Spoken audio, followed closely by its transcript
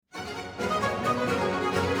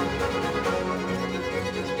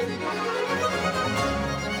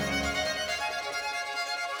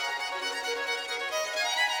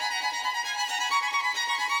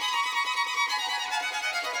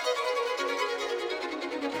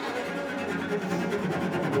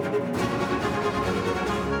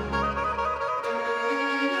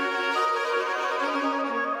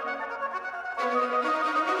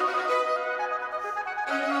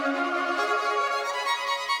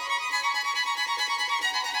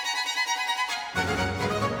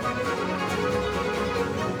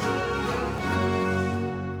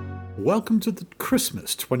Welcome to the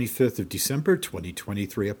Christmas 25th of December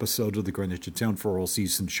 2023 episode of the Greenwich A Town for All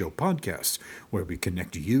Seasons Show podcast, where we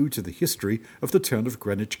connect you to the history of the town of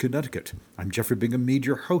Greenwich, Connecticut. I'm Jeffrey Bingham Mead,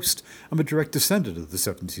 your host. I'm a direct descendant of the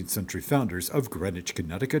 17th century founders of Greenwich,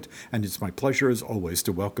 Connecticut, and it's my pleasure as always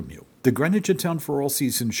to welcome you. The Greenwich A Town for All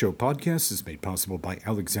Seasons Show podcast is made possible by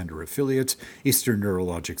Alexander Affiliates, Eastern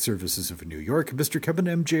Neurologic Services of New York, Mr. Kevin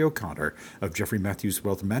M.J. O'Connor of Jeffrey Matthews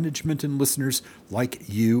Wealth Management, and listeners like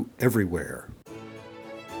you everywhere.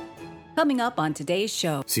 Coming up on today's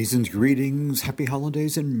show. Season's greetings, happy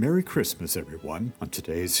holidays, and Merry Christmas, everyone. On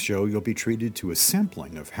today's show, you'll be treated to a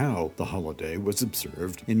sampling of how the holiday was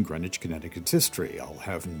observed in Greenwich, Connecticut's history. I'll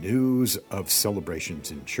have news of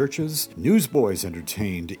celebrations in churches, newsboys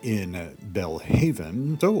entertained in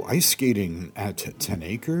Belhaven, so ice skating at 10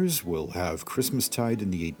 Acres. We'll have Christmastide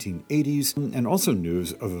in the 1880s, and also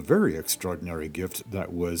news of a very extraordinary gift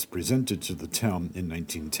that was presented to the town in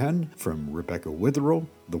 1910 from Rebecca Witherell,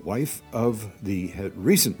 the wife of the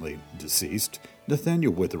recently deceased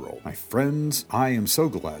Nathaniel Witherell. My friends, I am so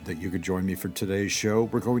glad that you could join me for today's show.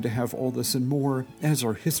 We're going to have all this and more as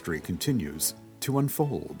our history continues to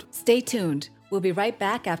unfold. Stay tuned. We'll be right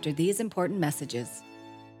back after these important messages.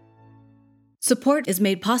 Support is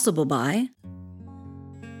made possible by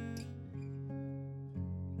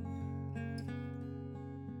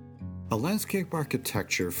a landscape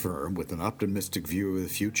architecture firm with an optimistic view of the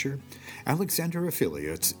future, Alexander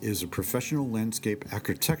Affiliates is a professional landscape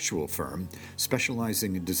architectural firm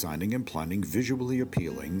specializing in designing and planning visually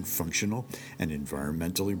appealing, functional, and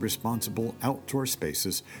environmentally responsible outdoor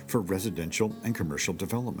spaces for residential and commercial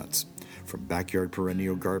developments. From backyard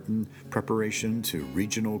perennial garden preparation to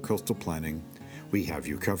regional coastal planning, we have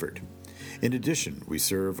you covered. In addition, we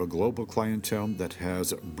serve a global clientele that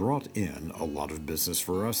has brought in a lot of business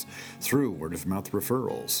for us through word-of-mouth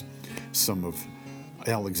referrals. Some of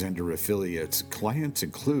Alexander Affiliates' clients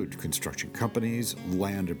include construction companies,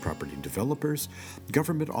 land and property developers,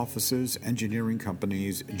 government offices, engineering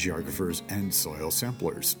companies, geographers, and soil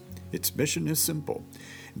samplers. Its mission is simple.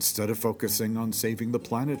 Instead of focusing on saving the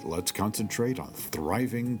planet, let's concentrate on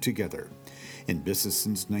thriving together. In business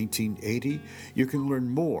since 1980, you can learn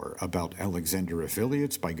more about Alexander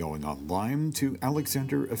Affiliates by going online to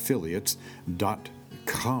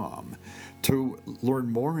alexanderaffiliates.com. To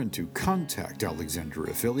learn more and to contact Alexander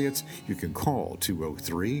Affiliates, you can call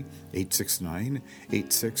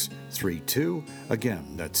 203-869-8632.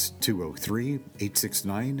 Again, that's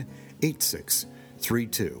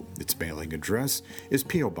 203-869-8632. Its mailing address is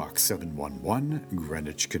P.O. Box 711,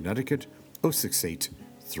 Greenwich, Connecticut,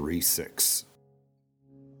 06836.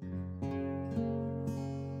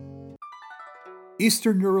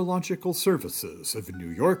 Eastern Neurological Services of New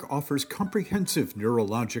York offers comprehensive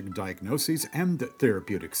neurologic diagnoses and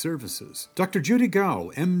therapeutic services. Dr. Judy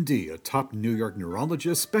Gao, MD, a top New York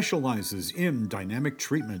neurologist, specializes in dynamic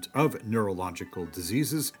treatment of neurological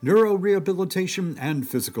diseases, neurorehabilitation, and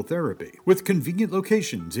physical therapy. With convenient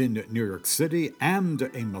locations in New York City and a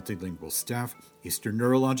multilingual staff, Eastern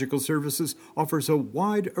Neurological Services offers a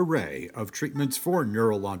wide array of treatments for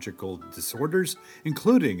neurological disorders,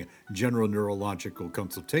 including general neurological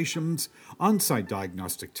consultations, on-site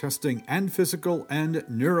diagnostic testing, and physical and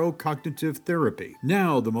neurocognitive therapy.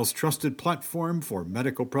 Now, the most trusted platform for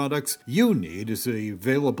medical products you need is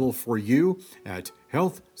available for you at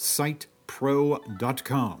HealthSite.com.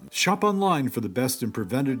 Pro.com. Shop online for the best in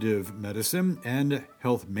preventative medicine and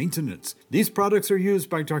health maintenance. These products are used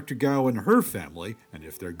by Dr. Gao and her family, and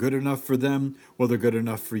if they're good enough for them, well, they're good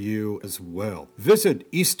enough for you as well. Visit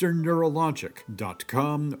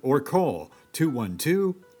easternneurologic.com or call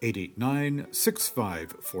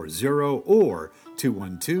 212-889-6540 or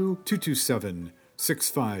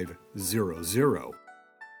 212-227-6500.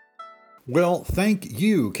 Well, thank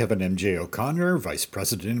you, Kevin M.J. O'Connor, Vice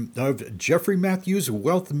President of Jeffrey Matthews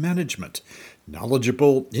Wealth Management,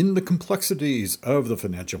 knowledgeable in the complexities of the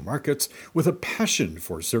financial markets with a passion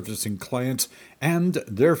for servicing clients and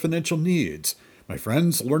their financial needs. My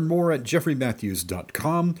friends, learn more at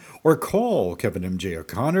jeffreymatthews.com or call Kevin M.J.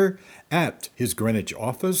 O'Connor at his Greenwich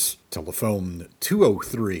office, telephone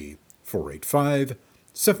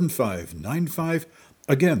 203-485-7595.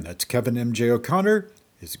 Again, that's Kevin M.J. O'Connor,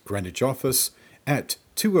 his Greenwich office at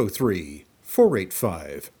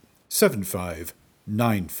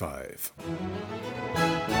 203-485-7595.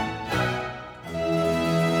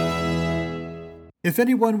 If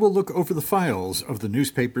anyone will look over the files of the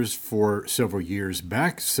newspapers for several years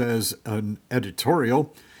back, says an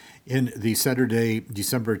editorial, In the Saturday,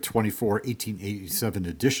 December 24, 1887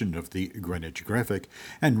 edition of the Greenwich Graphic,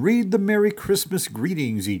 and read the Merry Christmas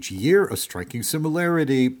greetings each year, a striking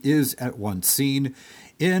similarity is at once seen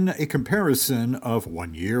in a comparison of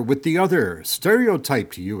one year with the other.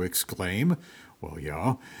 Stereotyped, you exclaim. Well,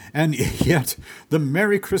 yeah. And yet, the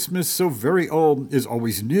Merry Christmas so very old is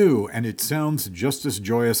always new, and it sounds just as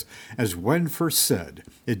joyous as when first said.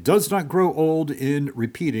 It does not grow old in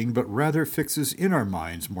repeating, but rather fixes in our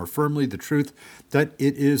minds more firmly the truth that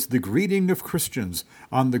it is the greeting of Christians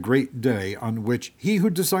on the great day on which he who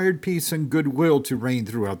desired peace and goodwill to reign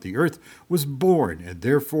throughout the earth was born, and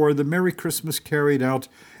therefore the Merry Christmas carried out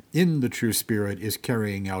in the true spirit is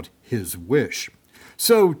carrying out his wish.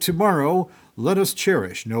 So tomorrow, let us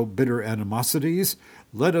cherish no bitter animosities.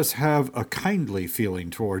 Let us have a kindly feeling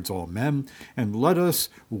towards all men, and let us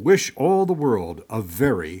wish all the world a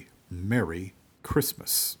very Merry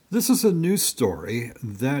Christmas. This is a news story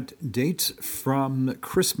that dates from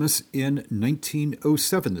Christmas in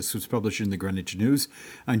 1907. This was published in the Greenwich News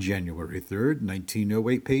on January 3rd,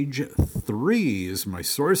 1908. Page 3 is my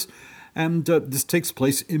source. And this takes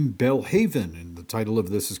place in Belhaven, and the title of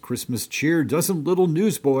this is Christmas Cheer, Dozen Little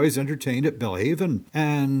Newsboys Entertained at Belhaven.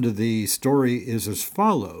 And the story is as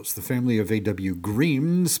follows. The family of A.W.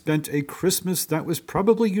 Green spent a Christmas that was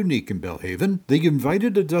probably unique in Belhaven. They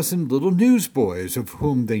invited a dozen little newsboys, of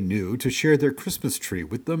whom they knew, to share their Christmas tree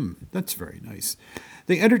with them. That's very nice.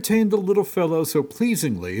 They entertained the little fellows so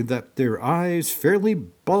pleasingly that their eyes fairly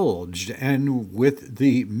bulged, and with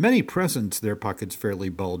the many presents, their pockets fairly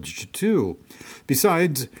bulged too.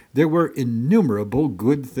 Besides, there were innumerable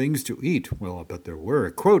good things to eat. Well, I'll bet there were.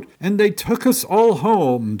 Quote, "And they took us all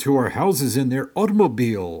home to our houses in their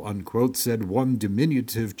automobile," unquote, said one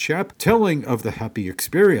diminutive chap, telling of the happy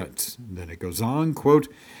experience. And then it goes on, quote,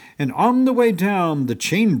 "And on the way down, the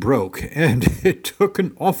chain broke, and it took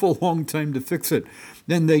an awful long time to fix it.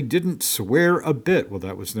 Then they didn't swear a bit." Well,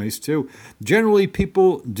 that was nice, too. Generally,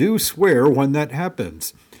 people do swear when that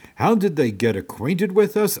happens. How did they get acquainted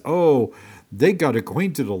with us? Oh, they got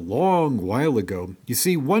acquainted a long while ago. You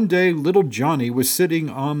see, one day, little Johnny was sitting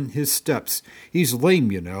on his steps. He's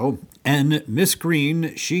lame, you know. And Miss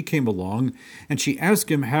Green, she came along, and she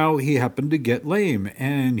asked him how he happened to get lame,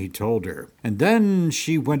 and he told her. And then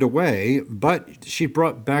she went away, but she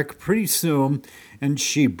brought back pretty soon, and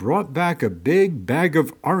she brought back a big bag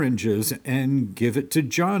of oranges and give it to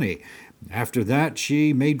Johnny. After that,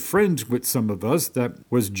 she made friends with some of us that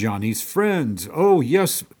was Johnny's friends. Oh,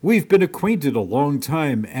 yes, we've been acquainted a long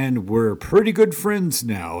time, and we're pretty good friends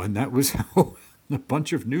now. And that was how a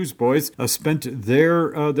bunch of newsboys spent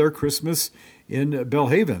their Christmas in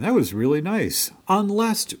Belhaven. That was really nice. On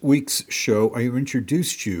last week's show, I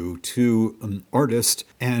introduced you to an artist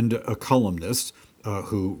and a columnist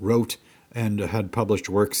who wrote and had published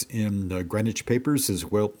works in Greenwich papers as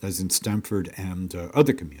well as in Stamford and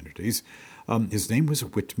other communities. His name was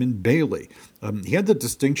Whitman Bailey. He had the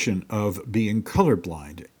distinction of being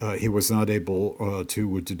colorblind. He was not able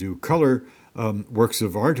to do color works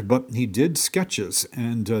of art, but he did sketches,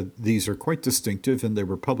 and these are quite distinctive, and they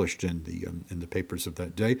were published in the papers of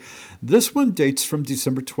that day. This one dates from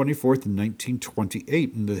December 24th,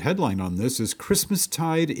 1928, and the headline on this is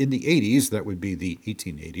Christmastide in the 80s, that would be the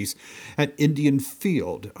 1880s, at Indian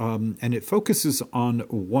Field, and it focuses on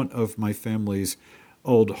one of my family's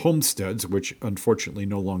old homesteads, which unfortunately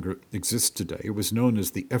no longer exists today. It was known as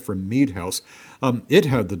the Ephraim Mead House. It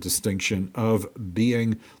had the distinction of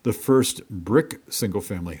being the first brick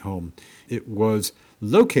single-family home. It was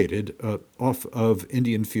located off of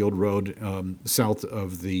Indian Field Road, south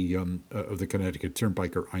of the Connecticut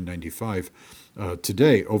Turnpike, or I-95,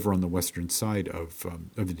 today over on the western side of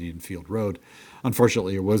Indian Field Road.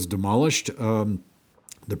 Unfortunately, it was demolished.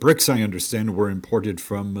 The bricks, I understand, were imported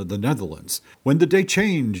from the Netherlands. When the day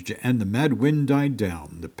changed and the mad wind died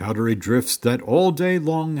down, the powdery drifts that all day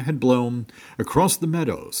long had blown across the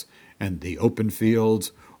meadows and the open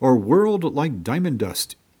fields, or whirled like diamond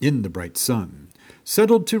dust in the bright sun,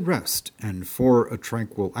 settled to rest, and for a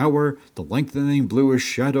tranquil hour the lengthening bluish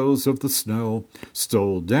shadows of the snow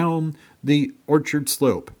stole down the orchard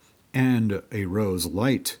slope, and a rose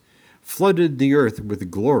light flooded the earth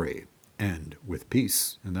with glory and with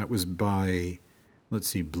peace. And that was by,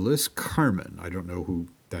 Bliss Carman. I don't know who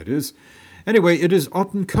that is. Anyway, it is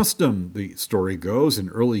often custom, the story goes, in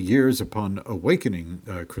early years upon awakening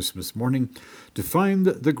Christmas morning, to find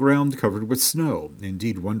the ground covered with snow.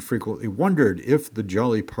 Indeed, one frequently wondered if the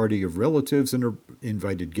jolly party of relatives and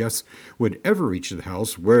invited guests would ever reach the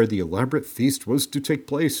house where the elaborate feast was to take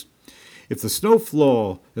place. If the snow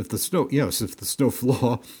flaw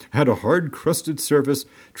had a hard-crusted surface,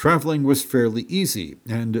 traveling was fairly easy,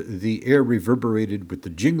 and the air reverberated with the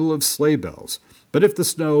jingle of sleigh bells. But if the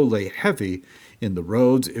snow lay heavy in the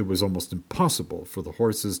roads, it was almost impossible for the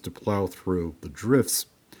horses to plow through the drifts.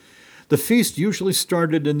 The feast usually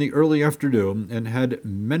started in the early afternoon and had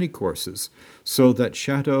many courses, so that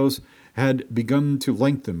chateaus had begun to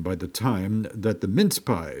lengthen by the time that the mince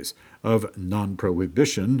pies of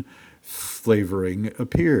non-prohibition flavoring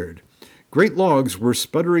appeared. Great logs were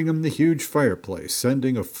sputtering in the huge fireplace,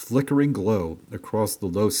 sending a flickering glow across the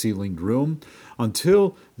low-ceilinged room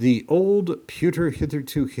until the old pewter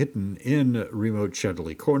hitherto hidden in remote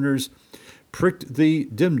shadowy corners pricked the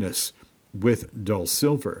dimness with dull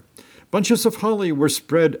silver. Bunches of holly were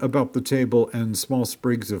spread about the table, and small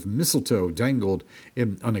sprigs of mistletoe dangled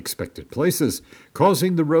in unexpected places,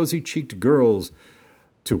 causing the rosy-cheeked girls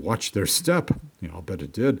to watch their step. I'll bet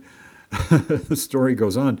it did. The story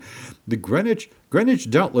goes on. Greenwich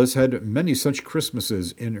doubtless had many such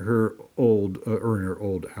Christmases in her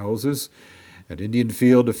old houses. At Indian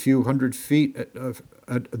Field, a few hundred feet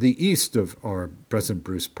at the east of our present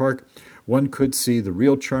Bruce Park, one could see the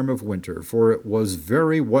real charm of winter, for it was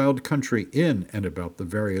very wild country in and about the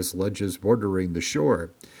various ledges bordering the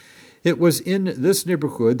shore. It was in this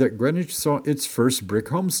neighborhood that Greenwich saw its first brick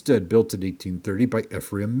homestead, built in 1830 by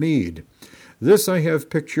Ephraim Mead. This I have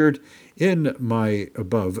pictured in my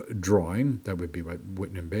above drawing. That would be by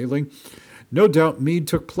Whitman Bailey. No doubt Mead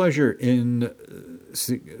took pleasure in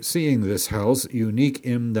seeing this house, unique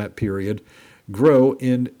in that period, grow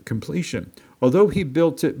in completion. Although he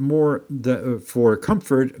built it more for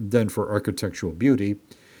comfort than for architectural beauty,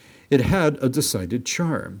 it had a decided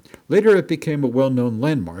charm. Later it became a well-known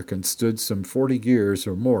landmark and stood some 40 years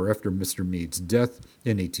or more after Mr. Mead's death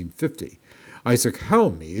in 1850. Isaac Howe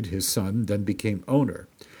Mead, his son, then became owner.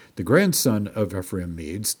 The grandson of Ephraim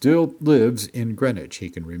Mead still lives in Greenwich.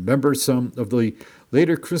 He can remember some of the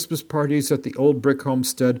later Christmas parties at the old brick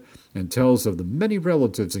homestead and tells of the many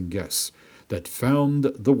relatives and guests that found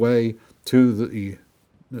the way to the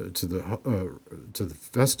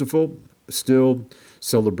festival, still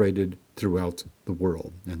celebrated throughout the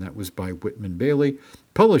world. And that was by Whitman Bailey,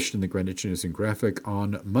 published in the Greenwich News and Graphic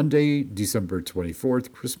on Monday, December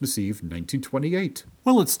 24th, Christmas Eve, 1928.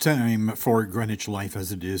 Well, it's time for Greenwich Life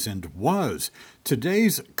as it is and was.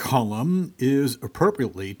 Today's column is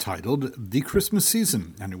appropriately titled The Christmas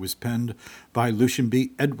Season, and it was penned by Lucian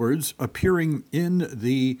B. Edwards, appearing in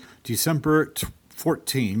the December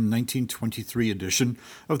 1923 edition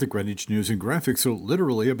of the Greenwich News and Graphic, so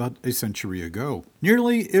literally about a century ago.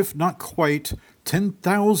 Nearly, if not quite,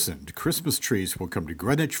 10,000 Christmas trees will come to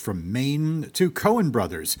Greenwich from Maine to Cohen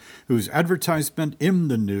Brothers, whose advertisement in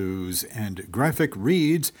the News and Graphic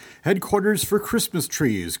reads, "Headquarters for Christmas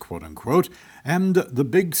trees," quote-unquote, and the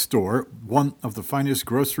Big Store, one of the finest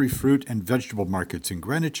grocery, fruit, and vegetable markets in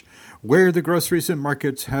Greenwich, where the groceries and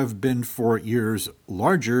markets have been for years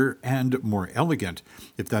larger and more elegant,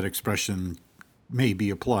 if that expression may be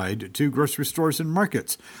applied to grocery stores and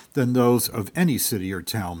markets, than those of any city or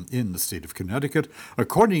town in the state of Connecticut,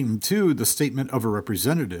 according to the statement of a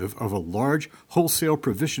representative of a large wholesale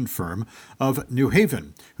provision firm of New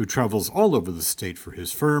Haven, who travels all over the state for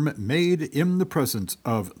his firm, made in the presence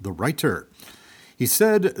of the writer. He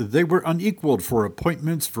said they were unequaled for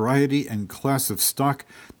appointments, variety, and class of stock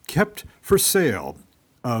kept for sale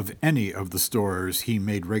of any of the stores he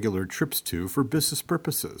made regular trips to for business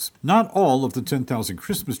purposes. Not all of the 10,000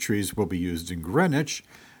 Christmas trees will be used in Greenwich.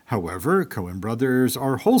 However, Cohen Brothers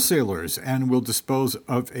are wholesalers and will dispose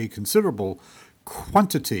of a considerable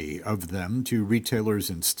quantity of them to retailers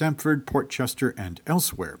in Stamford, Portchester, and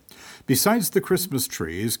elsewhere. Besides the Christmas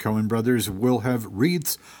trees, Cohen Brothers will have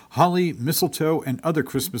wreaths, holly, mistletoe, and other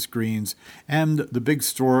Christmas greens, and the Big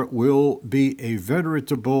Store will be a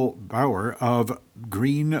veritable bower of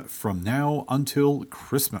green from now until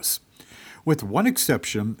Christmas. With one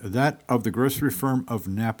exception, that of the grocery firm of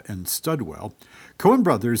Knapp and Studwell, Cohen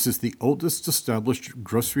Brothers is the oldest established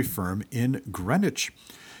grocery firm in Greenwich.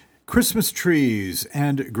 Christmas trees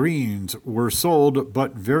and greens were sold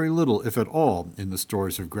but very little, if at all, in the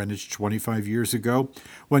stores of Greenwich 25 years ago,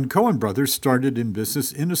 when Cohen Brothers started in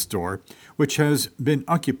business in a store which has been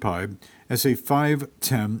occupied as a 5,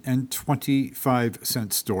 10, and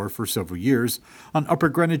 25-cent store for several years on Upper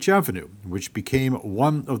Greenwich Avenue, which became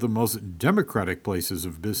one of the most democratic places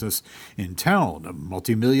of business in town,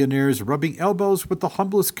 multimillionaires rubbing elbows with the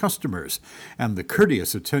humblest customers, and the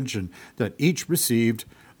courteous attention that each received,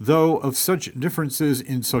 though of such differences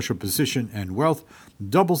in social position and wealth,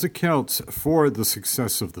 doubles accounts for the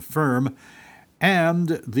success of the firm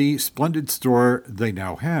and the splendid store they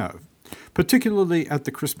now have. Particularly at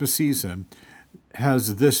the Christmas season,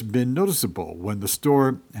 has this been noticeable when the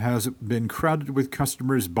store has been crowded with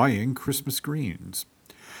customers buying Christmas greens.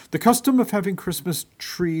 The custom of having Christmas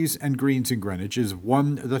trees and greens in Greenwich is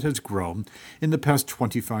one that has grown in the past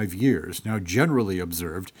 25 years, now generally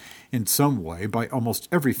observed in some way by almost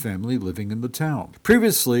every family living in the town.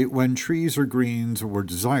 Previously, when trees or greens were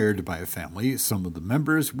desired by a family, some of the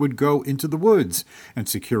members would go into the woods and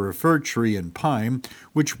secure a fir tree and pine,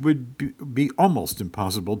 which would be almost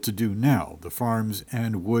impossible to do now, the farms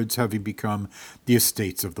and woods having become the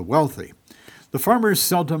estates of the wealthy. The farmers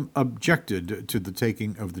seldom objected to the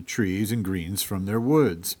taking of the trees and greens from their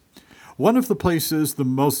woods. One of the places the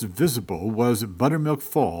most visible was Buttermilk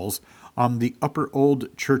Falls on the Upper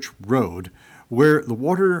Old Church Road, where the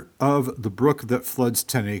water of the brook that floods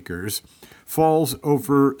 10 acres falls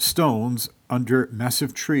over stones under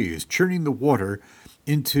massive trees, churning the water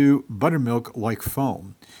into buttermilk-like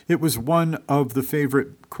foam. It was one of the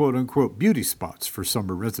favorite quote-unquote beauty spots for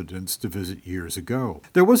summer residents to visit years ago.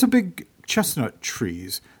 There was a big chestnut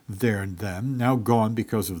trees there and then, now gone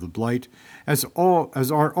because of the blight, as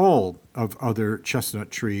are all of other chestnut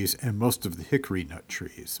trees and most of the hickory nut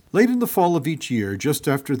trees. Late in the fall of each year, just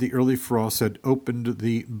after the early frost had opened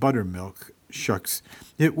the buttermilk shucks,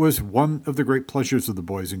 it was one of the great pleasures of the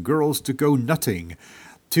boys and girls to go nutting,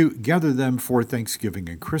 to gather them for Thanksgiving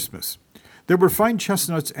and Christmas. There were fine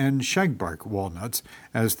chestnuts and shagbark walnuts,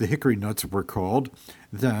 as the hickory nuts were called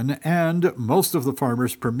then, and most of the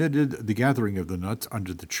farmers permitted the gathering of the nuts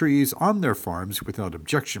under the trees on their farms without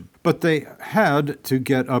objection. But they had to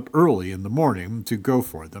get up early in the morning to go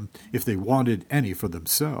for them if they wanted any for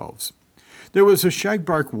themselves. There was a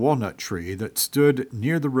shagbark walnut tree that stood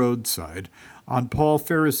near the roadside on Paul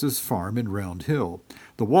Ferris's farm in Round Hill.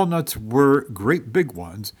 The walnuts were great big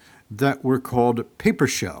ones that were called paper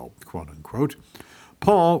shell, quote-unquote.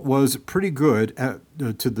 Paul was pretty good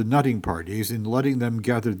to the nutting parties in letting them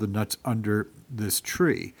gather the nuts under this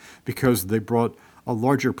tree because they brought a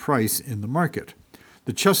larger price in the market.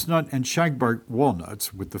 The chestnut and shagbark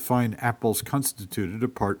walnuts with the fine apples constituted a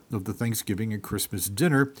part of the Thanksgiving and Christmas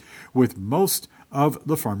dinner with most of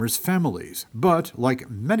the farmers' families. But, like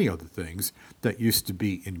many other things that used to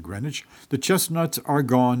be in Greenwich, the chestnuts are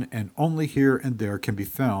gone and only here and there can be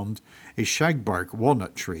found a shagbark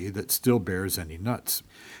walnut tree that still bears any nuts.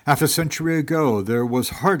 Half a century ago, there was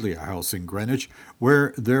hardly a house in Greenwich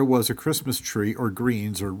where there was a Christmas tree or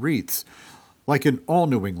greens or wreaths. Like in all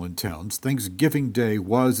New England towns, Thanksgiving Day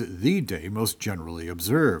was the day most generally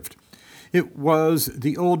observed. It was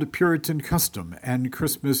the old Puritan custom, and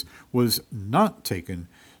Christmas was not taken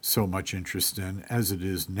so much interest in as it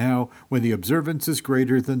is now when the observance is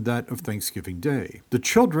greater than that of Thanksgiving Day. The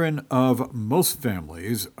children of most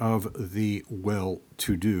families of the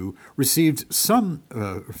well-to-do received some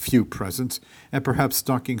few presents, and perhaps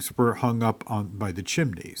stockings were hung up by the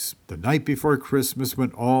chimneys. The night before Christmas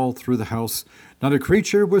went all through the house. Not a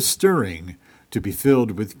creature was stirring to be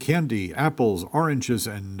filled with candy, apples, oranges,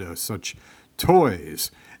 and such toys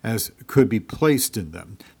as could be placed in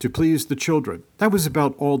them to please the children. That was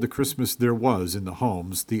about all the Christmas there was in the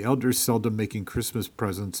homes, the elders seldom making Christmas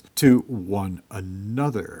presents to one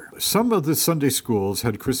another. Some of the Sunday schools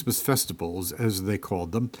had Christmas festivals, as they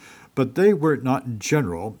called them, but they were not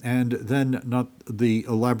general, and then not the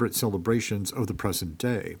elaborate celebrations of the present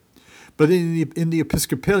day. But in the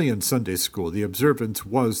Episcopalian Sunday school, the observance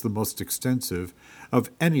was the most extensive of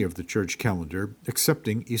any of the church calendar,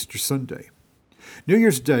 excepting Easter Sunday. New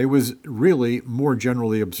Year's Day was really more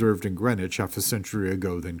generally observed in Greenwich half a century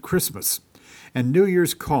ago than Christmas, and New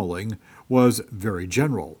Year's calling was very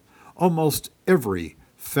general, almost every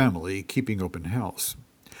family keeping open house.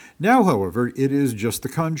 Now, however, it is just the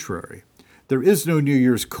contrary. There is no New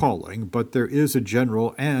Year's calling, but there is a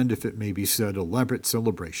general and, if it may be said, elaborate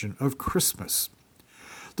celebration of Christmas.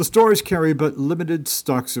 The stores carry but limited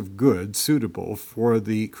stocks of goods suitable for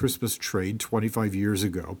the Christmas trade 25 years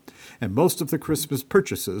ago, and most of the Christmas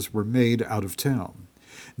purchases were made out of town.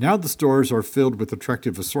 Now the stores are filled with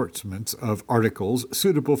attractive assortments of articles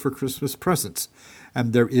suitable for Christmas presents,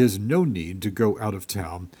 and there is no need to go out of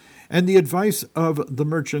town. And the advice of the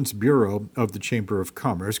Merchants' Bureau of the Chamber of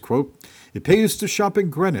Commerce, quote, "It pays to shop in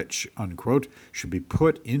Greenwich," unquote, should be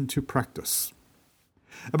put into practice.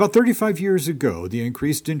 About 35 years ago, the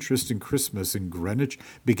increased interest in Christmas in Greenwich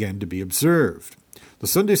began to be observed. The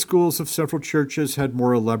Sunday schools of several churches had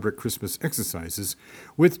more elaborate Christmas exercises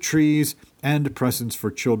with trees and presents for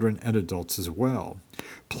children and adults as well.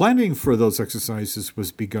 Planning for those exercises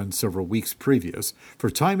was begun several weeks previous, for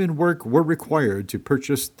time and work were required to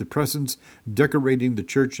purchase the presents, decorating the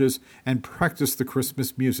churches, and practice the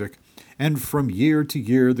Christmas music, and from year to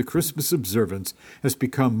year the Christmas observance has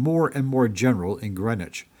become more and more general in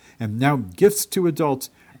Greenwich, and now gifts to adults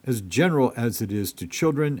as general as it is to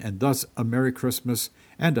children, and thus a Merry Christmas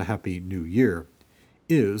and a Happy New Year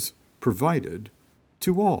is provided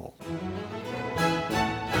to all.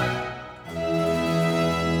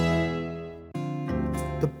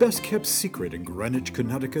 The best-kept secret in Greenwich,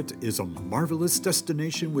 Connecticut is a marvelous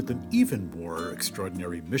destination with an even more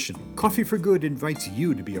extraordinary mission. Coffee for Good invites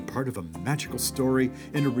you to be a part of a magical story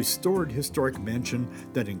in a restored historic mansion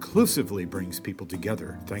that inclusively brings people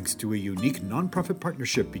together, thanks to a unique nonprofit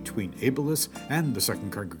partnership between Ableist and the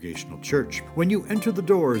Second Congregational Church. When you enter the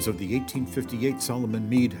doors of the 1858 Solomon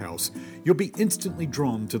Mead House, you'll be instantly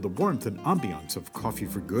drawn to the warmth and ambiance of Coffee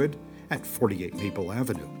for Good at 48 Maple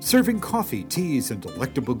Avenue. Serving coffee, teas, and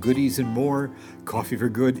delectable goodies and more, Coffee for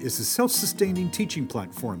Good is a self-sustaining teaching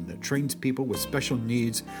platform that trains people with special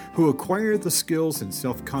needs who acquire the skills and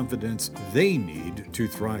self-confidence they need to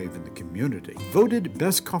thrive in the community. Voted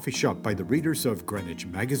Best Coffee Shop by the readers of Greenwich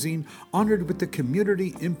Magazine, honored with the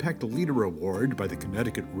Community Impact Leader Award by the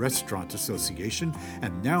Connecticut Restaurant Association,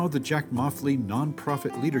 and now the Jack Moffley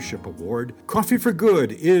Nonprofit Leadership Award, Coffee for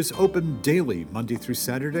Good is open daily, Monday through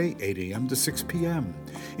Saturday, 8 a.m. to 6 p.m.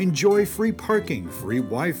 Enjoy free parking, free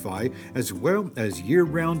Wi-Fi, as well as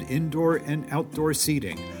year-round indoor and outdoor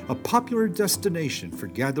seating, a popular destination for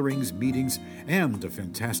gatherings, meetings, and a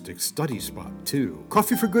fantastic study spot, too.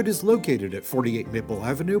 Coffee for Good is located at 48 Maple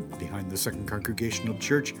Avenue, behind the Second Congregational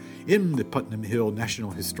Church in the Putnam Hill National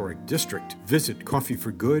Historic District. Visit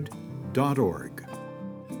coffeeforgood.org.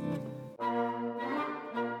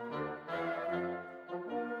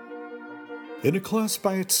 In a class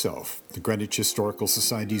by itself, the Greenwich Historical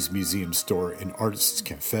Society's museum store and artists'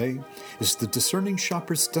 cafe is the discerning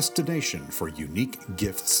shopper's destination for unique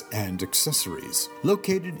gifts and accessories.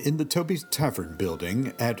 Located in the Toby's Tavern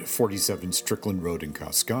building at 47 Strickland Road in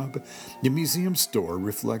Coscob, the museum store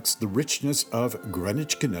reflects the richness of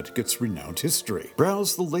Greenwich, Connecticut's renowned history.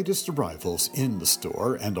 Browse the latest arrivals in the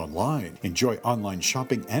store and online. Enjoy online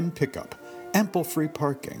shopping and pickup, ample free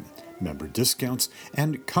parking, member discounts,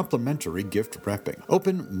 and complimentary gift wrapping.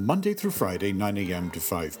 Open Monday through Friday, 9 a.m. to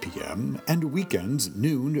 5 p.m., and weekends,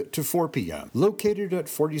 noon to 4 p.m. Located at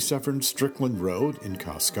 47 Strickland Road in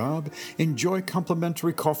Coscob, enjoy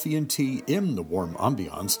complimentary coffee and tea in the warm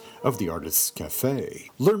ambiance of the Artists' Cafe.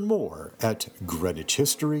 Learn more at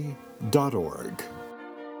greenwichhistory.org.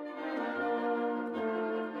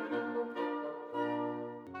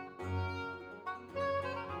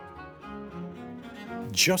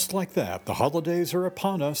 Just like that, the holidays are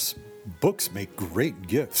upon us. Books make great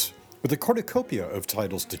gifts. With a cornucopia of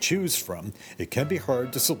titles to choose from, it can be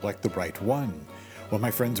hard to select the right one. Well,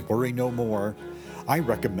 my friends, worry no more. I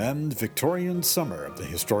recommend Victorian Summer, The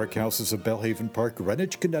Historic Houses of Belhaven Park,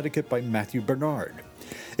 Greenwich, Connecticut by Matthew Bernard.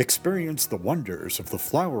 Experience the wonders of the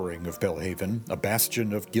flowering of Belhaven, a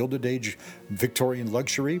bastion of Gilded Age Victorian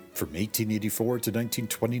luxury from 1884 to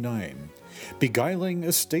 1929. Beguiling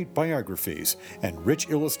estate biographies and rich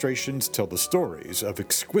illustrations tell the stories of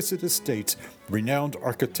exquisite estates, renowned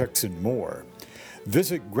architects, and more.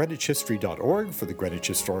 Visit greenwichhistory.org for the Greenwich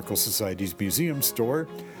Historical Society's museum store.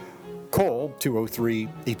 Call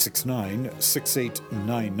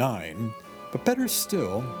 203-869-6899. But better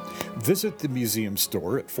still, visit the museum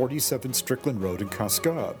store at 47 Strickland Road in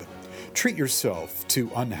Coscob. Treat yourself to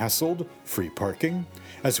unhassled, free parking,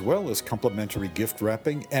 as well as complimentary gift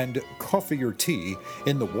wrapping and coffee or tea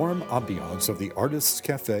in the warm ambiance of the Artists'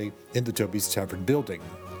 Cafe in the Toby's Tavern building.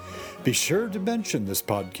 Be sure to mention this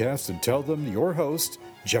podcast and tell them your host,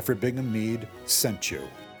 Jeffrey Bingham Mead, sent you.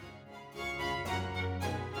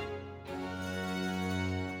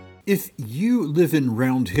 If you live in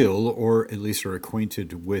Round Hill, or at least are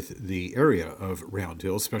acquainted with the area of Round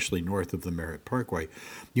Hill, especially north of the Merritt Parkway,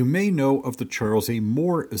 you may know of the Charles A.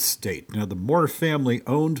 Moore estate. Now, the Moore family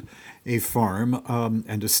owned a farm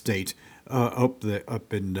and estate up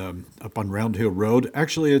on Round Hill Road.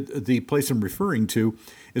 Actually, the place I'm referring to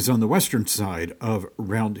is on the western side of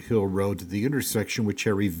Round Hill Road, the intersection with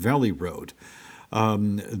Cherry Valley Road.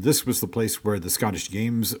 This was the place where the Scottish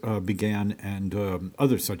Games began and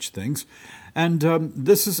other such things. And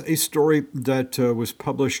this is a story that was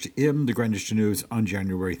published in the Greenwich News on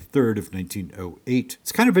January 3rd of 1908.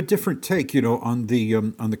 It's kind of a different take, on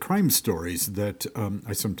the crime stories that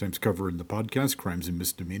I sometimes cover in the podcast. Crimes and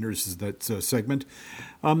Misdemeanors is that segment.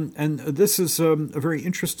 And this is a very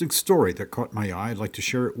interesting story that caught my eye. I'd like to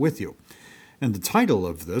share it with you. And the title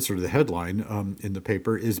of this, or the headline in the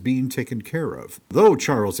paper, is Being Taken Care Of. Though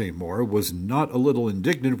Charles A. Moore was not a little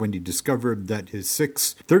indignant when he discovered that his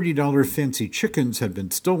 6 $30 fancy chickens had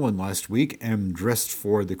been stolen last week and dressed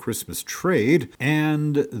for the Christmas trade,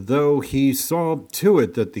 and though he saw to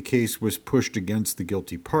it that the case was pushed against the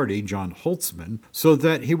guilty party, John Holtzman, so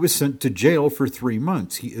that he was sent to jail for 3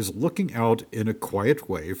 months, he is looking out in a quiet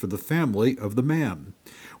way for the family of the man.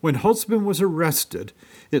 When Holtzman was arrested,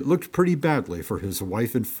 it looked pretty badly for his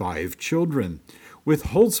wife and 5 children. With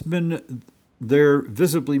Holtzman, their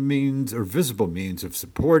visible means of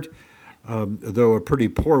support, though a pretty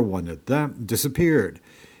poor one at that, disappeared.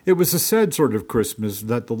 It was a sad sort of Christmas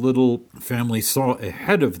that the little family saw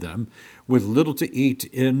ahead of them, with little to eat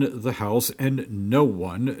in the house and no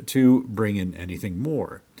one to bring in anything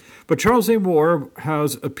more. But Charles A. Moore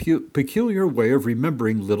has a peculiar way of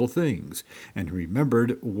remembering little things, and he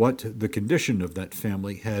remembered what the condition of that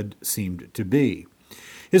family had seemed to be.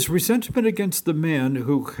 His resentment against the man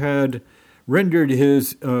who had rendered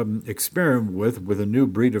his experiment with a new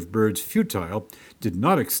breed of birds futile did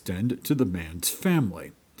not extend to the man's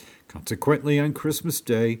family. Consequently, on Christmas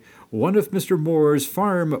Day, one of Mr. Moore's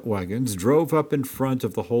farm wagons drove up in front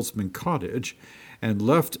of the Holtzman cottage and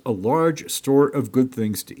left a large store of good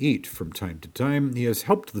things to eat. From time to time, he has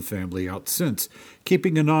helped the family out since,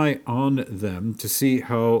 keeping an eye on them to see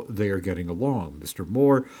how they are getting along. Mr.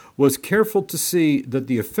 Moore was careful to see that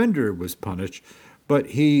the offender was punished,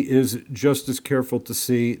 but he is just as careful to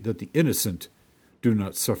see that the innocent do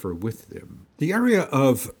not suffer with them. The area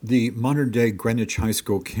of the modern-day Greenwich High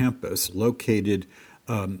School campus, located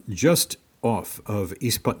just off of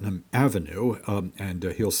East Putnam Avenue and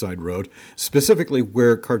Hillside Road, specifically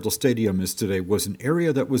where Cardinal Stadium is today, was an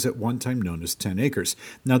area that was at one time known as 10 acres.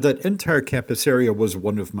 Now, that entire campus area was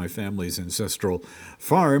one of my family's ancestral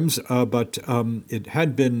farms, but it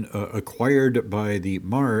had been acquired by the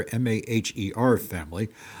Maher, M-A-H-E-R family,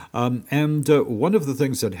 and one of the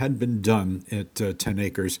things that had been done at 10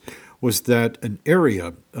 acres was that an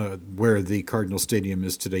area where the Cardinal Stadium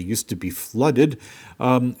is today used to be flooded,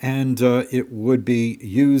 and it would be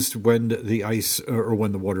used when the ice or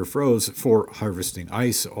when the water froze for harvesting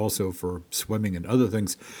ice, also for swimming and other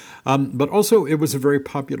things. But also it was a very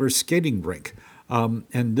popular skating rink.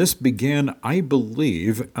 And this began, I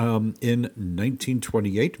believe, in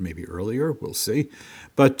 1928, maybe earlier, we'll see.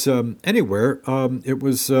 But anywhere, it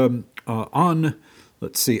was in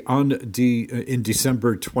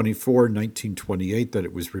December 24, 1928, that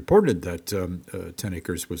it was reported that 10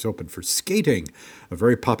 Acres was open for skating, a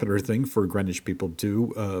very popular thing for Greenwich people to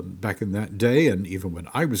do back in that day, and even when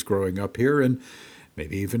I was growing up here, and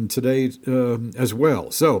maybe even today as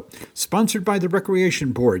well. So, sponsored by the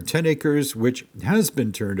Recreation Board, 10 Acres, which has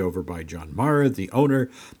been turned over by John Maher, the owner,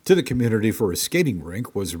 to the community for a skating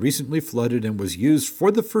rink, was recently flooded and was used for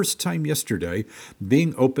the first time yesterday,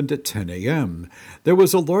 being opened at 10 a.m. There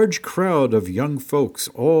was a large crowd of young folks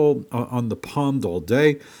all on the pond all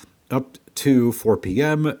day, up to 4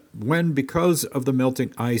 p.m., when, because of the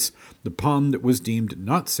melting ice, the pond was deemed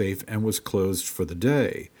not safe and was closed for the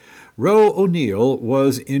day. Roe O'Neill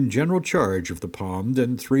was in general charge of the pond,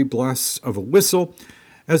 and 3 blasts of a whistle,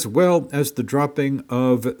 as well as the dropping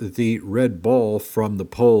of the red ball from the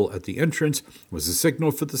pole at the entrance, was a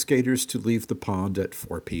signal for the skaters to leave the pond at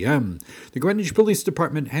 4 p.m. The Greenwich Police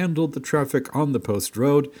Department handled the traffic on the post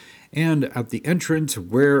road and at the entrance,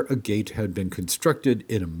 where a gate had been constructed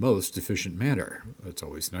in a most efficient manner. That's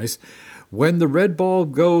always nice. When the red ball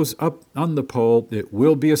goes up on the pole, it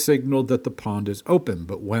will be a signal that the pond is open,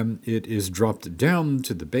 but when it is dropped down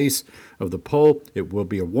to the base of the pole, it will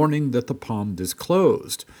be a warning that the pond is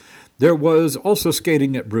closed. There was also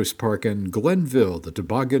skating at Bruce Park and Glenville. The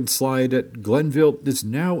toboggan slide at Glenville is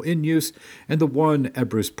now in use, and the one at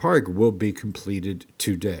Bruce Park will be completed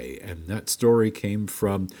today. And that story came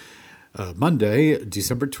from Monday,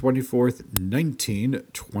 December 24th,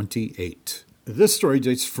 1928. This story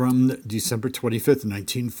dates from December 25th,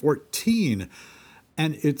 1914,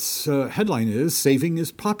 and its headline is, Saving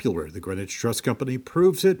is Popular. The Greenwich Trust Company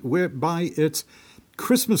proves it by its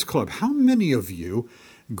Christmas Club. How many of you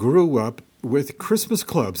grew up with Christmas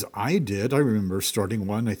clubs. I did. I remember starting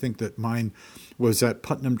one. I think that mine was at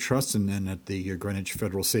Putnam Trust and then at the Greenwich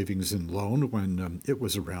Federal Savings and Loan when it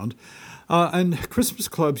was around. And Christmas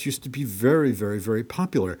clubs used to be very, very, very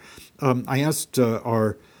popular. I asked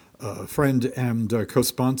our friend and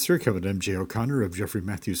co-sponsor, Kevin M.J. O'Connor of Jeffrey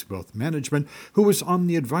Matthews Wealth Management, who was on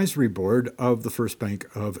the advisory board of the First Bank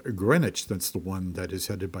of Greenwich. That's the one that is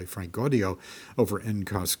headed by Frank Gaudio over in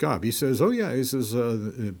Coscob. He says,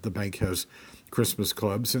 the bank has Christmas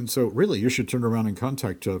clubs. And so really, you should turn around and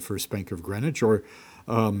contact First Bank of Greenwich or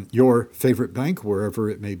your favorite bank, wherever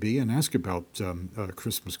it may be, and ask about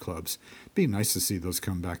Christmas clubs. Be nice to see those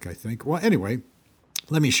come back, I think. Well, anyway,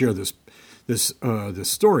 let me share this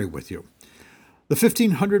story with you. The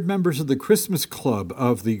 1,500 members of the Christmas Club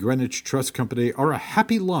of the Greenwich Trust Company are a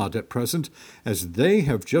happy lot at present, as they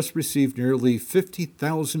have just received nearly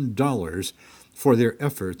 $50,000 for their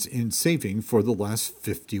efforts in saving for the last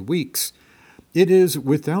 50 weeks. It is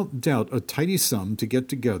without doubt a tidy sum to get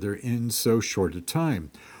together in so short a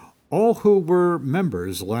time. All who were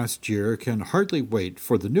members last year can hardly wait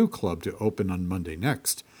for the new club to open on Monday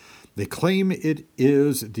next. They claim it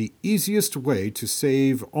is the easiest way to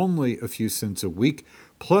save only a few cents a week,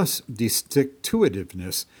 plus the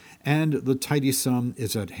stick-to-itiveness, and the tidy sum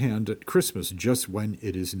is at hand at Christmas just when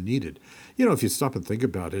it is needed. You know, if you stop and think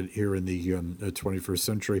about it, here in the 21st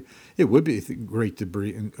century, it would be great to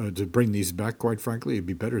bring these back, quite frankly. It'd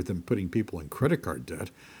be better than putting people in credit card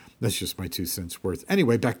debt. That's just my 2 cents worth.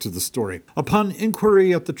 Anyway, back to the story. Upon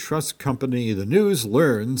inquiry at the trust company, the news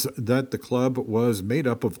learns that the club was made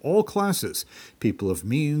up of all classes, people of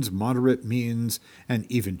means, moderate means, and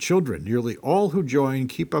even children. Nearly all who join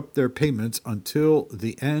keep up their payments until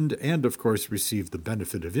the end and, of course, receive the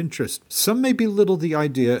benefit of interest. Some may belittle the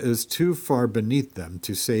idea as too far beneath them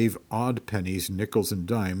to save odd pennies, nickels, and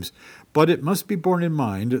dimes, but it must be borne in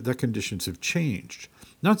mind that conditions have changed.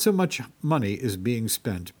 Not so much money is being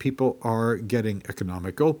spent. People are getting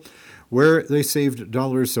economical. Where they saved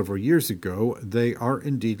dollars several years ago, they are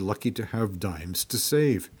indeed lucky to have dimes to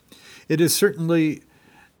save. It is certainly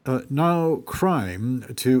no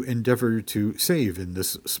crime to endeavor to save in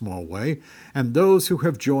this small way, and those who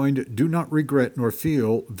have joined do not regret nor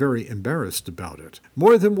feel very embarrassed about it.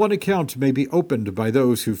 More than one account may be opened by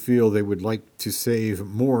those who feel they would like to save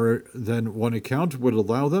more than one account would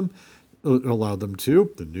allow them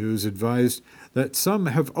to. The news advised that some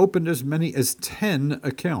have opened as many as 10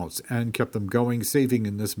 accounts and kept them going, saving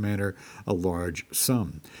in this manner a large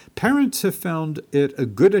sum. Parents have found it a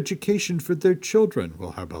good education for their children.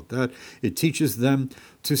 Well, how about that? It teaches them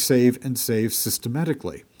to save and save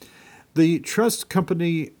systematically. The trust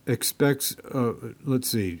company expects,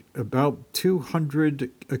 about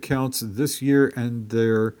 200 accounts this year, and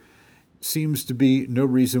there seems to be no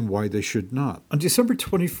reason why they should not. On December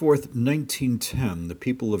 24th, 1910, the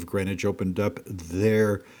people of Greenwich opened up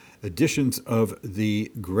their editions of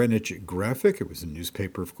the Greenwich Graphic. It was a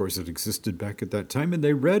newspaper, of course, that existed back at that time, and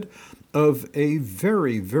they read of a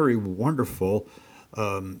very, very wonderful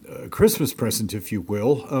Christmas present, if you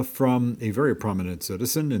will, from a very prominent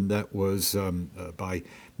citizen, and that was by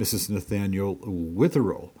Mrs. Nathaniel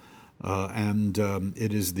Witherell.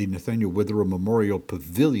 It is the Nathaniel Witherell Memorial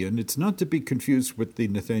Pavilion. It's not to be confused with the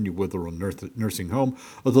Nathaniel Witherell Nursing Home,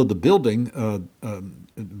 although the building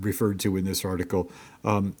referred to in this article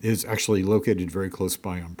is actually located very close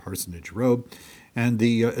by on Parsonage Road. And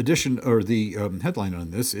the headline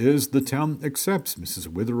on this is, "The Town Accepts Mrs.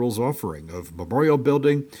 Witherell's Offering of Memorial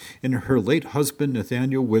Building in her late husband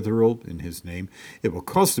Nathaniel Witherell, in his name. It will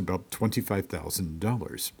cost about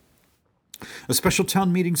 $25,000. A special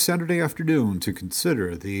town meeting Saturday afternoon to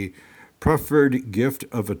consider the proffered gift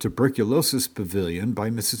of a tuberculosis pavilion by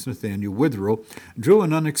Mrs. Nathaniel Witherell drew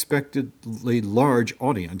an unexpectedly large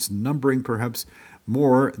audience, numbering perhaps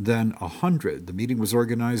more than 100. The meeting was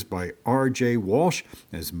organized by R.J. Walsh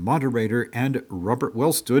as moderator and Robert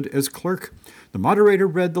Wellstood as clerk. The moderator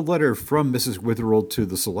read the letter from Mrs. Witherell to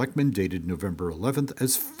the selectmen dated November 11th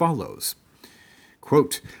as follows.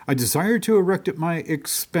 Quote, "I desire to erect at my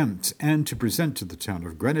expense and to present to the town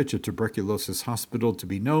of Greenwich a tuberculosis hospital to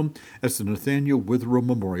be known as the Nathaniel Witherell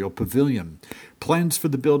Memorial Pavilion. Plans for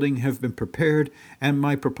the building have been prepared, and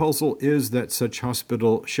my proposal is that such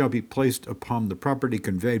hospital shall be placed upon the property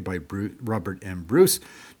conveyed by Robert M. Bruce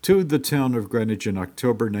to the town of Greenwich in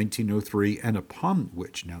October 1903, and upon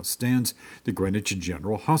which now stands the Greenwich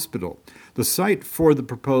General Hospital. The site for the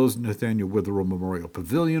proposed Nathaniel Witherell Memorial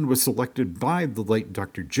Pavilion was selected by the late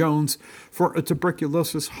Dr. Jones for a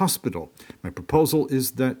tuberculosis hospital. My proposal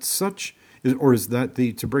is that such or is that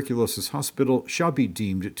the tuberculosis hospital shall be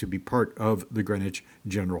deemed to be part of the Greenwich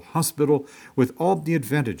General Hospital with all the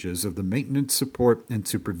advantages of the maintenance, support, and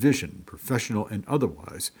supervision, professional and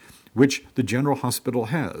otherwise, which the General Hospital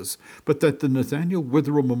has, but that the Nathaniel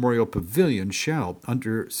Witherell Memorial Pavilion shall,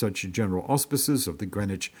 under such general auspices of the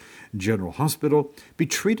Greenwich General Hospital, be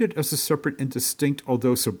treated as a separate and distinct,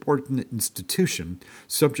 although subordinate institution,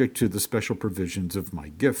 subject to the special provisions of my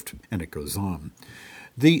gift. And it goes on.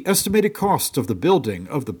 The estimated cost of the building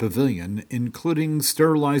of the pavilion, including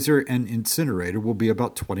sterilizer and incinerator, will be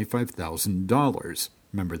about $25,000.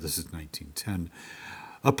 Remember, this is 1910.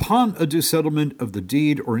 Upon a due settlement of the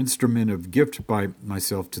deed or instrument of gift by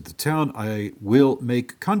myself to the town, I will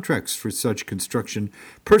make contracts for such construction,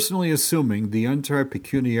 personally assuming the entire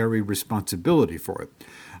pecuniary responsibility for it.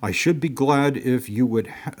 I should be glad if you would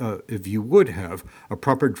have a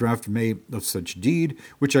proper draft made of such deed,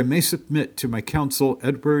 which I may submit to my counsel,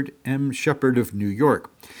 Edward M. Shepherd of New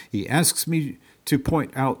York. He asks me to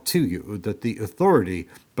point out to you that the authority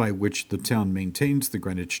by which the town maintains the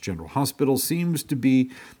Greenwich General Hospital seems to be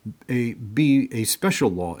a special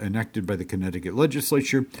law enacted by the Connecticut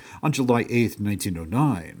legislature on July 8,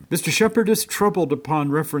 1909. Mr. Shepherd is troubled upon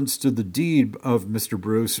reference to the deed of Mr.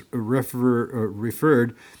 Bruce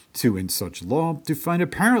referred to in such law to find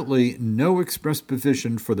apparently no express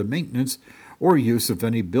provision for the maintenance or use of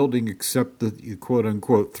any building except the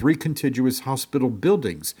quote-unquote 3 contiguous hospital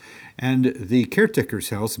buildings and the caretaker's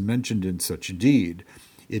house mentioned in such deed.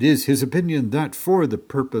 It is his opinion that for the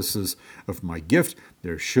purposes of my gift,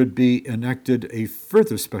 there should be enacted a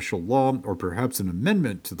further special law, or perhaps an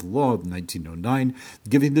amendment to the law of 1909,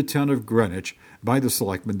 giving the town of Greenwich, by the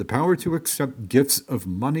selectmen, the power to accept gifts of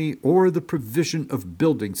money or the provision of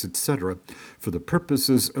buildings, etc., for the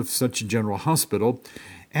purposes of such general hospital,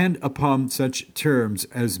 and upon such terms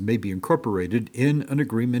as may be incorporated in an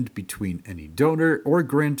agreement between any donor or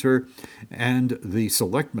grantor and the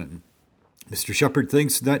selectmen. Mr. Shepherd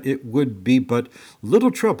thinks that it would be but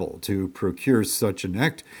little trouble to procure such an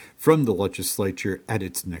act from the legislature at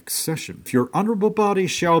its next session. If your honorable body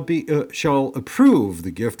shall approve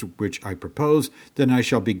the gift which I propose, then I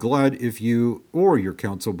shall be glad if you or your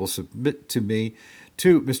council will submit to me,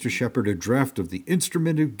 to Mr. Shepherd, a draft of the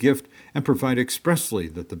instrument of gift, and provide expressly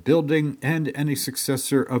that the building and any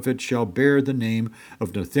successor of it shall bear the name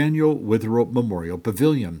of Nathaniel Witherell Memorial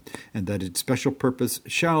Pavilion, and that its special purpose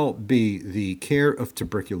shall be the care of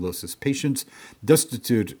tuberculosis patients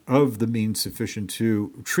destitute of the means sufficient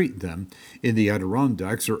to treat them in the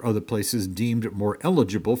Adirondacks or other places deemed more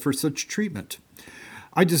eligible for such treatment.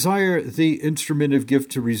 I desire the instrument of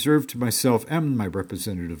gift to reserve to myself and my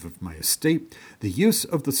representative of my estate the use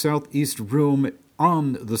of the southeast room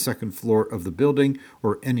on the second floor of the building,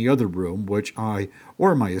 or any other room which I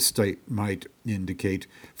or my estate might indicate,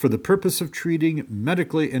 for the purpose of treating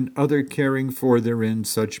medically and other caring for therein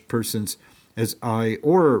such persons as I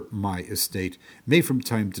or my estate may from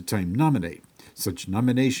time to time nominate. Such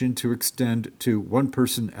nomination to extend to one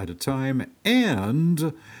person at a time,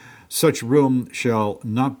 and such room shall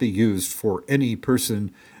not be used for any person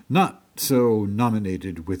not so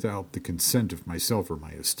nominated without the consent of myself or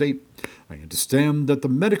my estate. I understand that the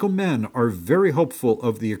medical men are very hopeful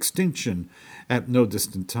of the extinction at no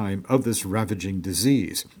distant time of this ravaging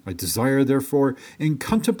disease. I desire, therefore, in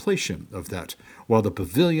contemplation of that, while the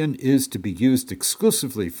pavilion is to be used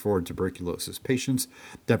exclusively for tuberculosis patients,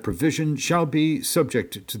 that provision shall be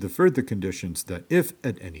subject to the further conditions that if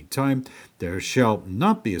at any time there shall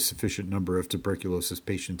not be a sufficient number of tuberculosis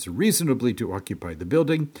patients reasonably to occupy the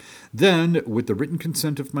building, then, with the written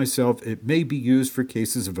consent of myself, it may be used for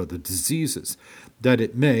cases of other diseases, that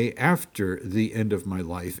it may, after the end of my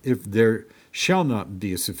life, if there shall not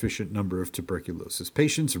be a sufficient number of tuberculosis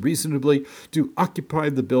patients reasonably to occupy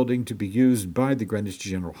the building, to be used by the Greenwich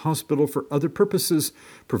General Hospital for other purposes,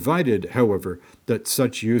 provided, however, that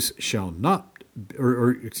such use shall not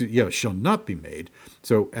be made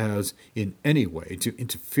so as in any way to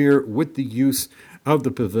interfere with the use of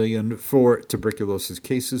the pavilion for tuberculosis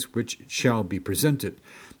cases which shall be presented.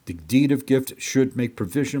 The deed of gift should make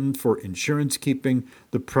provision for insurance keeping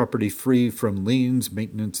the property free from liens,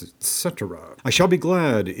 maintenance, etc. I shall be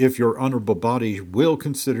glad if your honorable body will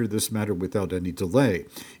consider this matter without any delay.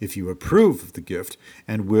 If you approve of the gift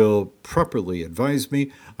and will properly advise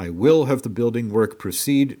me, I will have the building work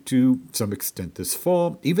proceed to some extent this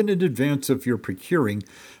fall, even in advance of your procuring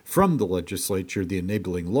from the legislature the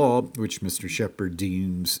enabling law which Mr. Shepherd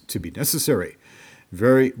deems to be necessary.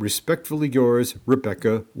 Very respectfully yours,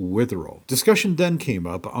 Rebecca Witherell. Discussion then came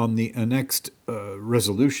up on the annexed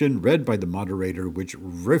resolution read by the moderator, which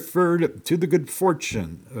referred to the good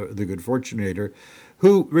fortunator,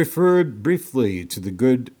 who referred briefly to the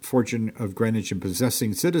good fortune of Greenwich in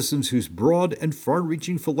possessing citizens whose broad and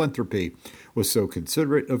far-reaching philanthropy was so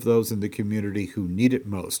considerate of those in the community who need it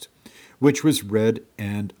most, which was read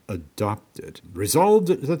and adopted. Resolved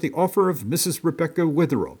that the offer of Mrs. Rebecca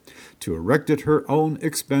Witherell to erect at her own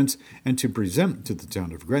expense and to present to the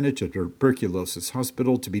town of Greenwich a tuberculosis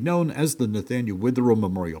hospital to be known as the Nathaniel Witherell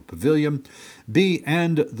Memorial Pavilion be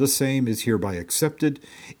and the same is hereby accepted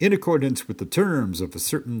in accordance with the terms of a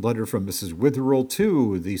certain letter from Mrs. Witherell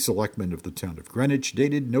to the selectmen of the town of Greenwich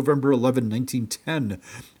dated November 11, 1910,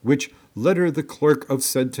 which letter the clerk of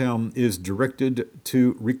said town is directed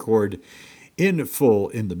to record in full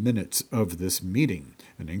in the minutes of this meeting.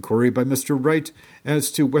 An inquiry by Mr. Wright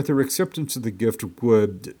as to whether acceptance of the gift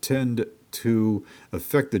would tend to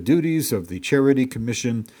affect the duties of the Charity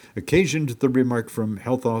Commission occasioned the remark from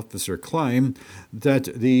Health Officer Klein that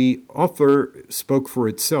the offer spoke for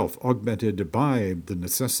itself, augmented by the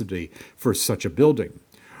necessity for such a building.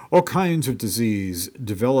 All kinds of disease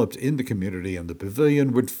developed in the community, and the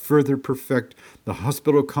pavilion would further perfect the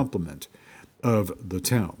hospital complement of the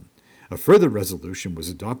town. A further resolution was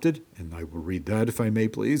adopted, and I will read that if I may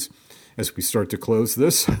please, as we start to close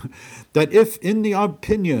this, that if, in the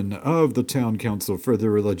opinion of the town council,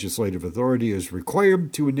 further legislative authority is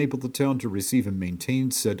required to enable the town to receive and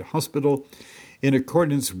maintain said hospital, in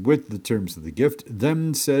accordance with the terms of the gift,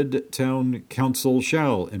 then said town council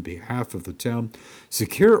shall, in behalf of the town,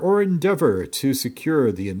 secure or endeavor to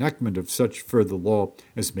secure the enactment of such further law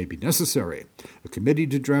as may be necessary. A committee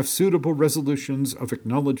to draft suitable resolutions of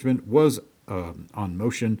acknowledgement was on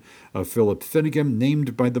motion of Philip Finnegan,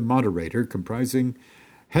 named by the moderator, comprising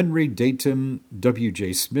Henry Dayton,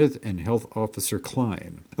 W.J. Smith, and Health Officer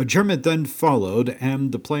Klein. Adjournment then followed,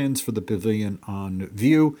 and the plans for the pavilion on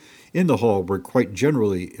view in the hall were quite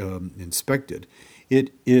generally inspected.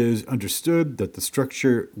 It is understood that the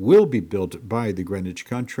structure will be built by the Greenwich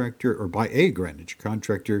contractor, or by a Greenwich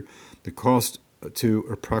contractor, the cost to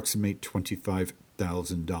approximate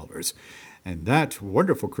 $25,000. And that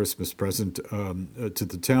wonderful Christmas present to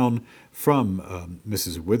the town from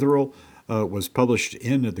Mrs. Witherell was published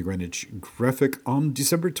in the Greenwich Graphic on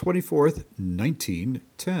December 24th,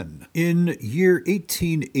 1910. In year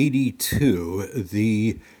 1882,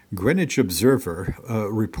 the Greenwich Observer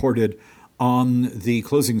reported on the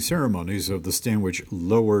closing ceremonies of the Stanwich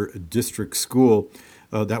Lower District School,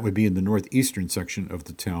 that would be in the northeastern section of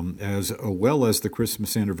the town, as well as the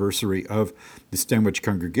Christmas anniversary of the Stanwich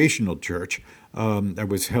Congregational Church that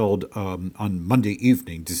was held on Monday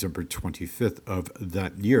evening, December 25th of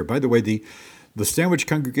that year. By the way, the Stanwich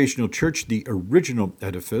Congregational Church, the original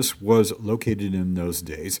edifice, was located in those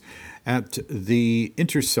days at the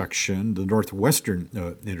intersection, the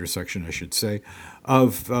northwestern intersection, I should say,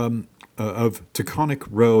 of Taconic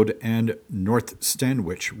Road and North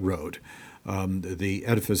Stanwich Road. The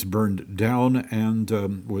edifice burned down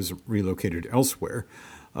and was relocated elsewhere.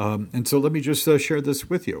 And so let me just share this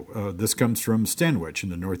with you. This comes from Stanwich in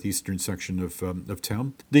the northeastern section of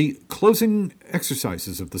town. The closing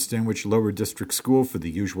exercises of the Stanwich Lower District School for the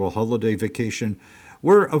usual holiday vacation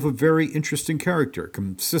were of a very interesting character,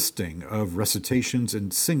 consisting of recitations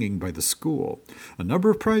and singing by the school. A number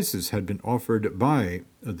of prizes had been offered by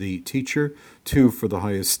the teacher, 2 for the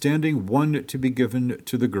highest standing, 1 to be given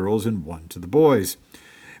to the girls and 1 to the boys.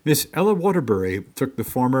 Miss Ella Waterbury took the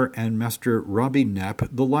former and Master Robbie Knapp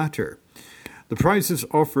the latter. The prizes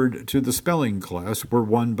offered to the spelling class were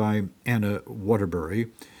won by Anna Waterbury,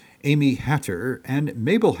 Amy Hatter, and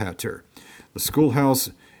Mabel Hatter. The schoolhouse,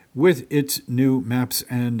 with its new maps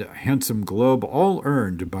and handsome globe, all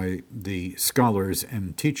earned by the scholars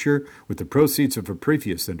and teacher with the proceeds of a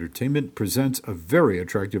previous entertainment, presents a very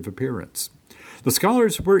attractive appearance. The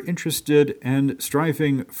scholars were interested and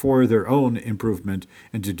striving for their own improvement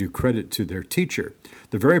and to do credit to their teacher.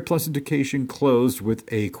 The very pleasant occasion closed with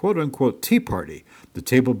a quote-unquote tea party, the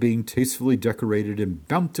table being tastefully decorated and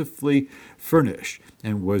bountifully furnished,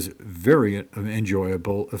 and was very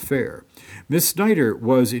enjoyable affair. Miss Snyder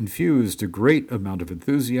was infused a great amount of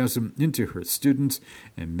enthusiasm into her students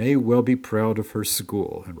and may well be proud of her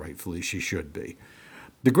school, and rightfully she should be.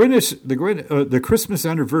 The Christmas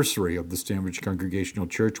anniversary of the Stanwich Congregational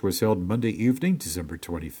Church was held Monday evening, December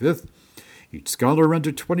 25th. Each scholar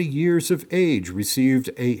under 20 years of age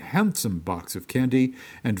received a handsome box of candy,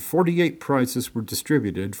 and 48 prizes were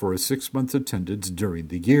distributed for a 6-month attendance during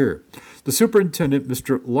the year. The superintendent,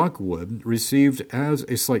 Mr. Lockwood, received as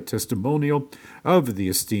a slight testimonial of the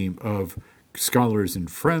esteem of Scholars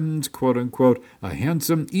and Friends, quote-unquote, a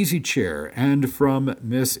handsome easy chair, and from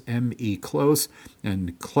Miss M.E. Close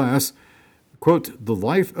and class, quote, The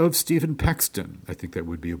Life of Stephen Paxton. I think that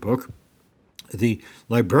would be a book. The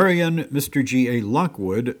librarian, Mr. G.A.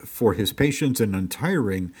 Lockwood, for his patience and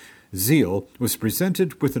untiring zeal, was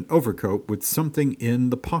presented with an overcoat with something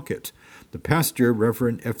in the pocket. The pastor,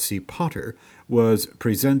 Reverend F.C. Potter, was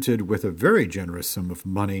presented with a very generous sum of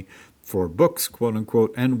money for books,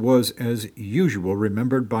 quote-unquote, and was, as usual,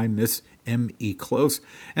 remembered by Miss M.E. Close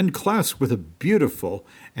and class with a beautiful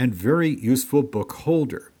and very useful book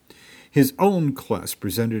holder. His own class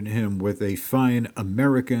presented him with a fine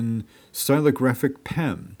American stylographic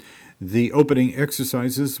pen. The opening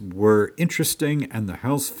exercises were interesting, and the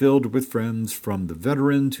house filled with friends from the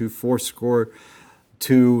veteran to fourscore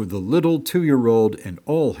to the little 2-year-old, and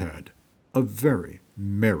all had a very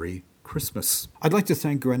merry Christmas. I'd like to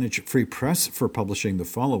thank Greenwich Free Press for publishing the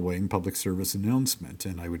following public service announcement,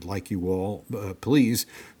 and I would like you all, please,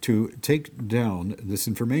 to take down this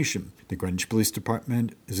information. The Greenwich Police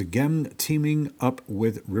Department is again teaming up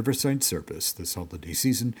with Riverside Service this holiday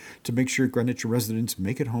season to make sure Greenwich residents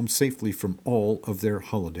make it home safely from all of their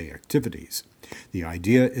holiday activities. The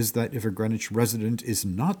idea is that if a Greenwich resident is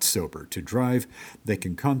not sober to drive, they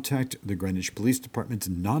can contact the Greenwich Police Department's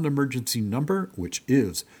non-emergency number, which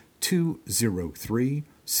is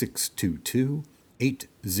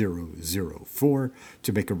 203-622-8004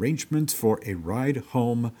 to make arrangements for a ride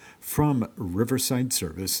home from Riverside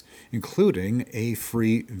Service, including a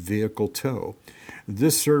free vehicle tow.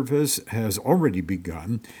 This service has already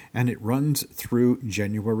begun, and it runs through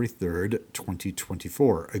January 3rd,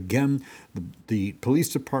 2024. Again, the police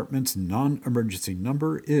department's non-emergency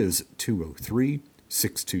number is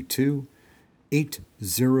 203-622-8004.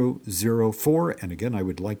 8004. And again, I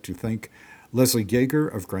would like to thank Leslie Yeager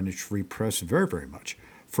of Greenwich Free Press very, very much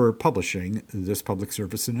for publishing this public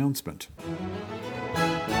service announcement.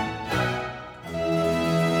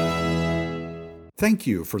 Thank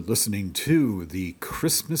you for listening to the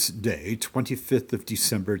Christmas Day, 25th of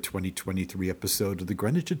December, 2023 episode of the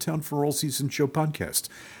Greenwich Town for All Seasons Show podcast.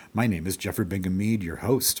 My name is Jeffrey Bingham Mead, your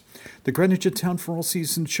host. The Greenwich Town for All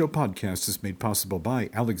Seasons Show podcast is made possible by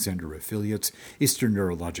Alexander Affiliates, Eastern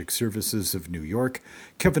Neurologic Services of New York,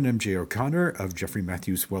 Kevin M.J. O'Connor of Jeffrey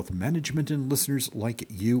Matthews Wealth Management, and listeners like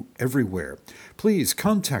you everywhere. Please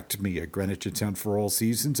contact me at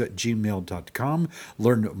greenwichtownforallseasons@gmail.com.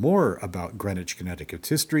 Learn more about Greenwich, Connecticut's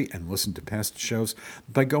history and listen to past shows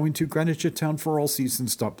by going to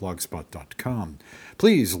greenwichtownforallseasons.blogspot.com.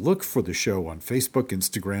 Please look for the show on Facebook,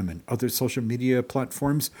 Instagram, and other social media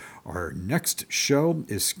platforms. Our next show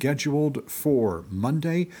is scheduled for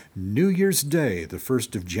Monday, New Year's Day, the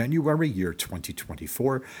 1st of January, year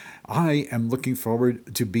 2024. I am looking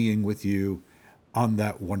forward to being with you on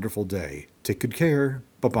that wonderful day. Take good care.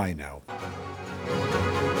 Bye-bye now.